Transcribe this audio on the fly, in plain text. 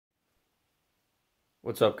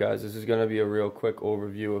What's up, guys? This is going to be a real quick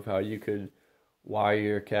overview of how you could wire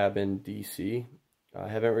your cabin DC. I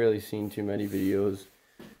haven't really seen too many videos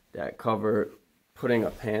that cover putting a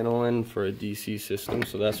panel in for a DC system,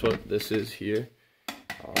 so that's what this is here.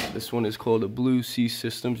 This one is called a Blue Sea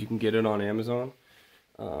Systems. You can get it on Amazon.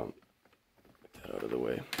 Get that out of the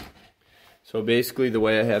way. So basically the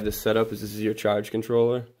way I have this set up is this is your charge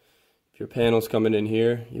controller. If your panel's coming in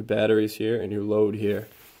here, your battery's here, and your load here.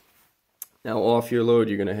 Now off your load,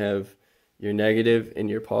 you're going to have your negative and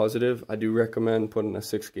your positive. I do recommend putting a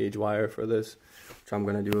 6-gauge wire for this, which I'm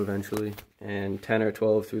going to do eventually, and 10 or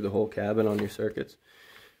 12 through the whole cabin on your circuits.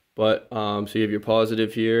 But so you have your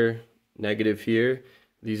positive here, negative here.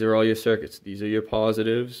 These are all your circuits. These are your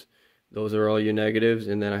positives. Those are all your negatives,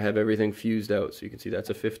 and then I have everything fused out. So you can see that's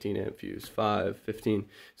a 15 amp fuse, 5, 15.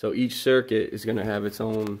 So each circuit is going to have its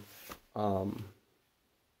own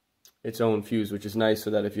fuse, which is nice so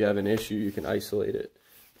that if you have an issue, you can isolate it.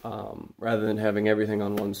 Rather than having everything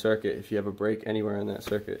on one circuit, if you have a break anywhere in that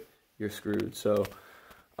circuit, you're screwed. So,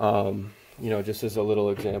 you know, just as a little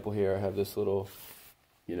example here, I have this little,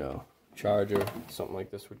 charger. Something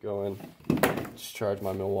like this would go in. Just charge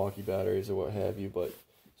my Milwaukee batteries or what have you. But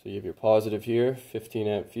so you have your positive here, 15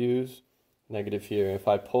 amp fuse, negative here. If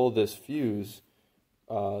I pull this fuse,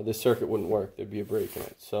 this circuit wouldn't work. There'd be a break in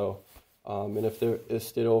it. So, and if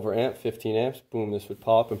this did over amp, 15 amps, boom, this would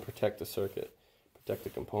pop and protect the circuit, protect the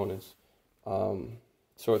components.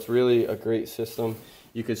 So it's really a great system.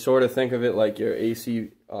 You could sort of think of it like your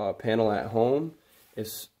AC panel at home.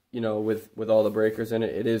 It's, with all the breakers in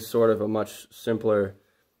it, it is sort of a much simpler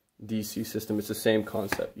DC system. It's the same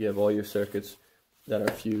concept. You have all your circuits that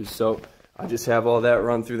are fused. So I just have all that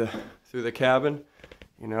run through the cabin.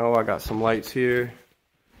 I got some lights here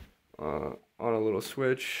on a little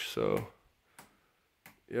switch. So,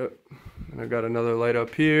 yep. And I got another light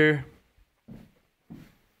up here.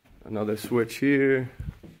 Another switch here.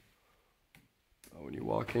 When you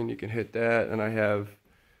walk in, you can hit that. And I have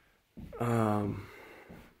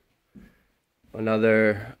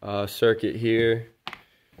another circuit here.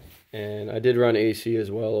 And I did run AC as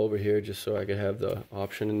well over here just so I could have the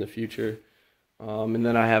option in the future. And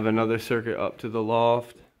then I have another circuit up to the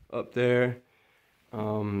loft up there.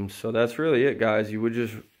 So that's really it, guys. You would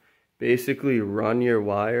just basically run your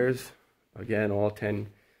wires, again, all 10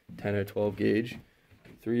 or 12 gauge,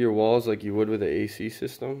 through your walls like you would with the AC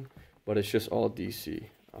system, but it's just all DC.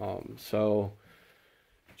 So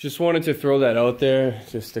just wanted to throw that out there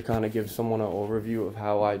just to kind of give someone an overview of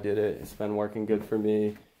how I did it. It's been working good for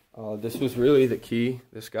me. This was really the key,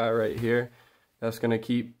 this guy right here. That's going to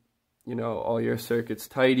keep, all your circuits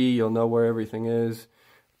tidy. You'll know where everything is.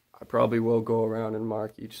 I probably will go around and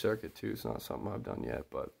mark each circuit too. It's not something I've done yet,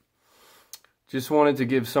 but just wanted to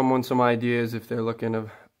give someone some ideas if they're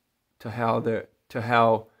looking how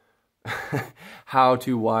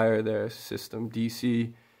to wire their system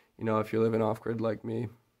DC, if you're living off grid like me.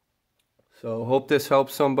 So hope this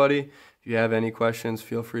helps somebody. If you have any questions,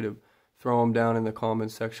 feel free to throw them down in the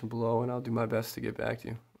comments section below, and I'll do my best to get back to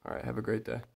you. All right, have a great day.